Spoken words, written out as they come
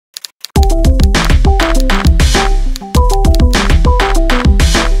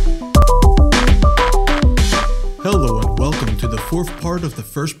part of the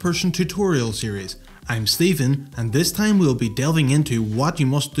first person tutorial series. I'm Stephen, and this time we'll be delving into what you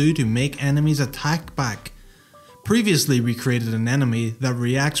must do to make enemies attack back. Previously we created an enemy that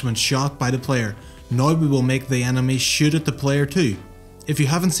reacts when shot by the player. Now we will make the enemy shoot at the player too. If you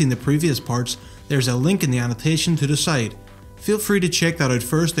haven't seen the previous parts, there's a link in the annotation to the side. Feel free to check that out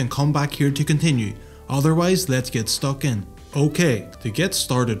first and come back here to continue. Otherwise, let's get stuck in. Okay, to get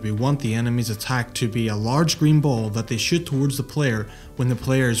started we want the enemy's attack to be a large green ball that they shoot towards the player when the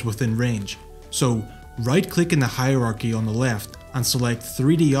player is within range. So right click in the hierarchy on the left and select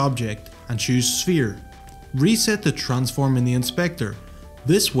 3D object and choose sphere. Reset the transform in the inspector.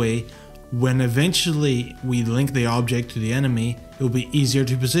 This way, when eventually we link the object to the enemy, it will be easier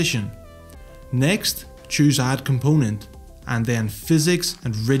to position. Next, choose add component and then physics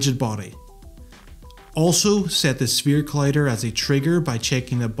and rigid body. Also set the sphere collider as a trigger by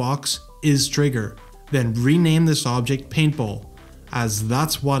checking the box is trigger. Then rename this object Paintball, as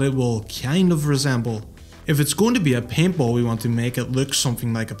that's what it will kind of resemble. If it's going to be a paintball, we want to make it look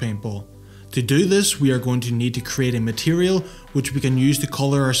something like a paintball. To do this, we are going to need to create a material which we can use to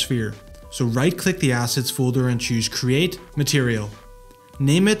color our sphere. So right click the assets folder and choose create material.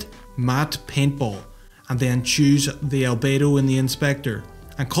 Name it matte paintball and then choose the albedo in the inspector.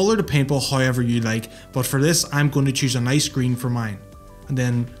 And color the paintball however you like, but for this I'm going to choose a nice green for mine. And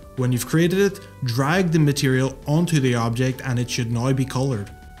then when you've created it, drag the material onto the object and it should now be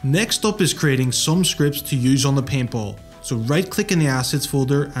colored. Next up is creating some scripts to use on the paintball. So right click in the assets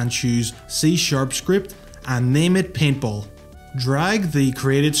folder and choose C# script and name it paintball. Drag the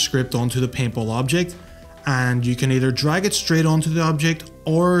created script onto the paintball object, and you can either drag it straight onto the object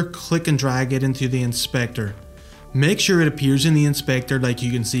or click and drag it into the inspector. Make sure it appears in the inspector like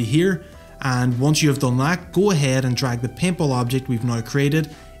you can see here, and once you have done that, go ahead and drag the paintball object we've now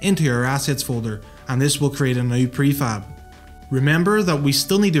created into your assets folder, and this will create a new prefab. Remember that we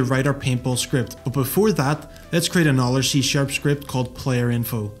still need to write our paintball script, but before that, let's create another C# script called player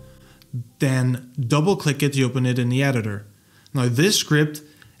info. Then double click it to open it in the editor. Now this script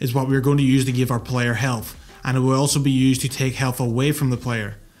is what we're going to use to give our player health, and it will also be used to take health away from the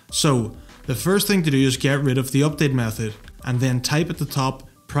player. So the first thing to do is get rid of the update method and then type at the top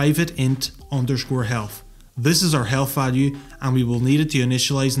private int underscore health. This is our health value and we will need it to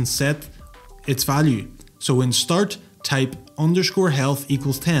initialize and set its value. So in start, type underscore health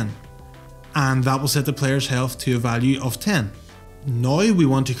equals 10 and that will set the player's health to a value of 10. Now we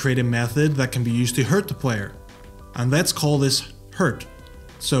want to create a method that can be used to hurt the player, and let's call this hurt.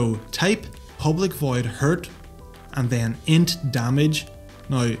 So type public void hurt and then int damage.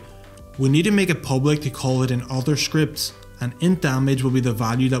 Now we need to make it public to call it in other scripts, and int damage will be the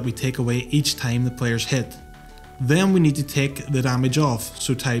value that we take away each time the player's hit. Then we need to take the damage off,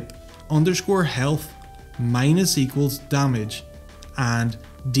 so type underscore health minus equals damage and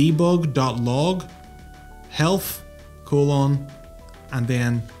debug.log health colon and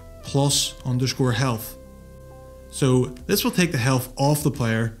then plus underscore health. So this will take the health off the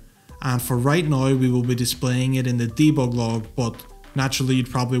player, and for right now we will be displaying it in the debug log, but naturally you'd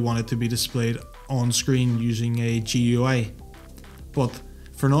probably want it to be displayed on screen using a GUI. But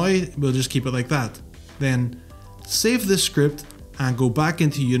for now we'll just keep it like that. Then save this script and go back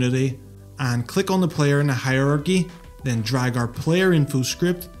into Unity and click on the player in the hierarchy, then drag our player info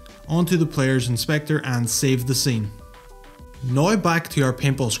script onto the player's inspector and save the scene. Now back to our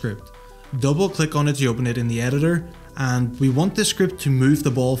paintball script. Double click on it to open it in the editor, and we want this script to move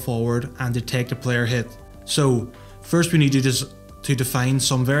the ball forward and detect a player hit. So first we need to define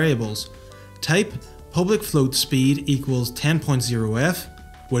some variables. Type public float speed equals 10.0f,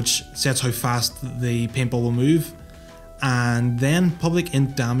 which sets how fast the paintball will move, and then public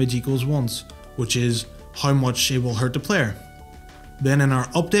int damage equals once, which is how much it will hurt the player. Then in our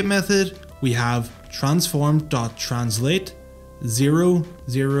update method we have transform.translate 0,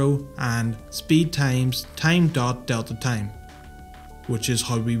 0 and speed times time.delta time, which is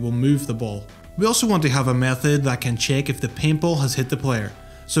how we will move the ball. We also want to have a method that can check if the paintball has hit the player.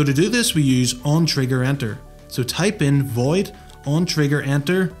 So to do this we use onTriggerEnter. So type in void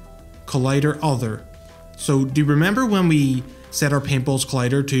onTriggerEnter collider other. So do you remember when we set our paintball's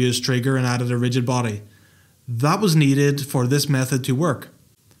collider to its trigger and added a rigid body? That was needed for this method to work.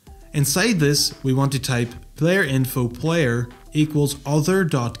 Inside this we want to type player info player equals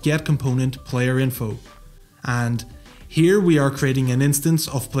other.getComponent player info, and here we are creating an instance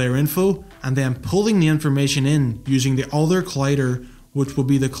of player info and then pulling the information in using the other collider, which will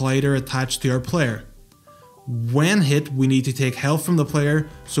be the collider attached to our player. When hit, we need to take health from the player,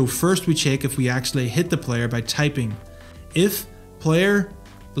 so first we check if we actually hit the player by typing if player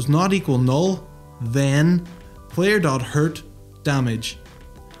does not equal null, then player.hurt damage.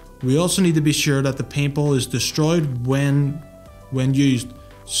 We also need to be sure that the paintball is destroyed when used,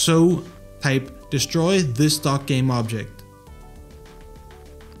 so type destroy this .game object.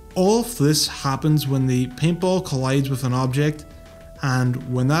 All of this happens when the paintball collides with an object, and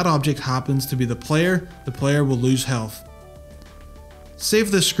when that object happens to be the player will lose health.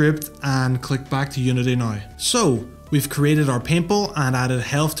 Save the script and click back to Unity now. So we've created our paintball and added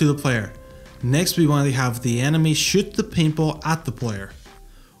health to the player. Next we want to have the enemy shoot the paintball at the player.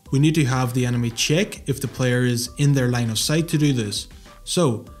 We need to have the enemy check if the player is in their line of sight to do this.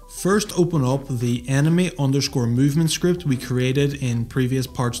 So first open up the enemy_movement script we created in previous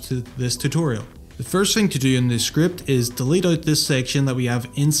parts to this tutorial. The first thing to do in this script is delete out this section that we have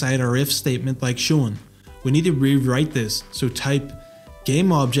inside our if statement like shown. We need to rewrite this, so type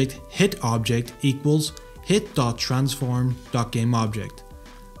GameObject hitObject equals hit.transform.GameObject.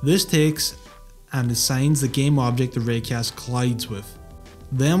 This takes and assigns the game object the raycast collides with.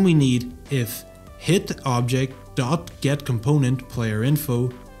 Then we need if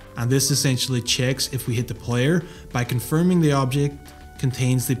hitObject.getComponentPlayerInfo, and this essentially checks if we hit the player by confirming the object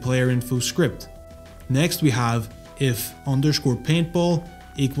contains the player info script. Next we have if _paintball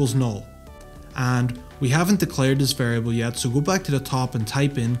equals null. And we haven't declared this variable yet, so go back to the top and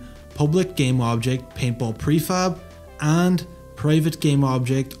type in public game object paintball prefab and private game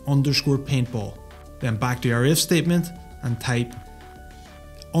object _paintball. Then back to our if statement and type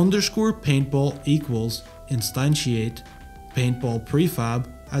 _paintball equals instantiate paintball prefab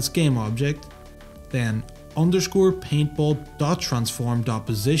as game object, then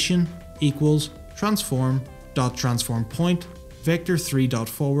 _paintball.transform.position equals transform.transformPoint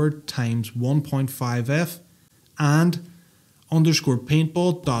vector3.forward times 1.5f, and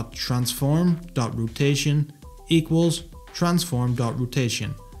 _paintball.transform.rotation equals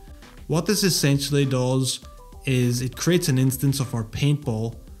transform.rotation. What this essentially does is it creates an instance of our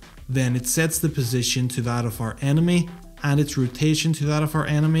paintball, then it sets the position to that of our enemy and its rotation to that of our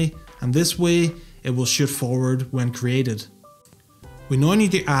enemy, and this way it will shoot forward when created. We now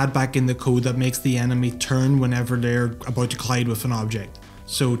need to add back in the code that makes the enemy turn whenever they're about to collide with an object.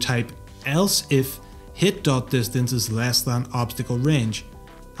 So type else if hit.distance is less than obstacle range,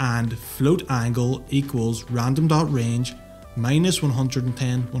 and float angle equals random.range minus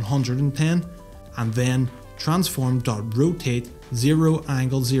 110 110, and then transform.rotate 0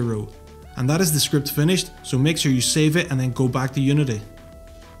 angle 0. And that is the script finished, so make sure you save it and then go back to Unity.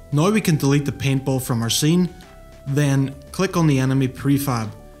 Now we can delete the paintball from our scene, then click on the enemy prefab.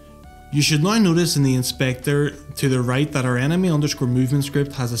 You should now notice in the inspector to the right that our enemy_movement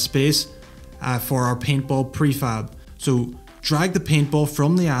script has a space for our paintball prefab. So drag the paintball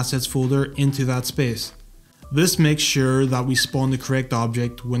from the assets folder into that space. This makes sure that we spawn the correct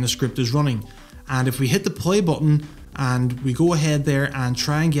object when the script is running. And if we hit the play button and we go ahead there and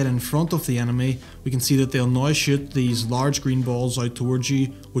try and get in front of the enemy, we can see that they'll now shoot these large green balls out towards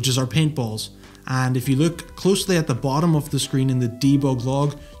you, which is our paintballs. And if you look closely at the bottom of the screen in the debug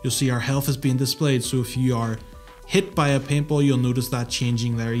log, you'll see our health is being displayed. So if you are hit by a paintball, you'll notice that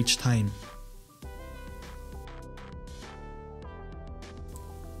changing there each time.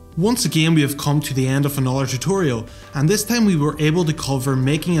 Once again, we have come to the end of another tutorial, and this time we were able to cover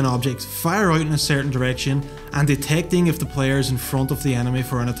making an object fire out in a certain direction and detecting if the player is in front of the enemy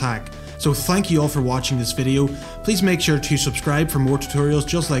for an attack. So thank you all for watching this video. Please make sure to subscribe for more tutorials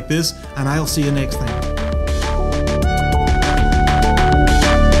just like this, and I'll see you next time.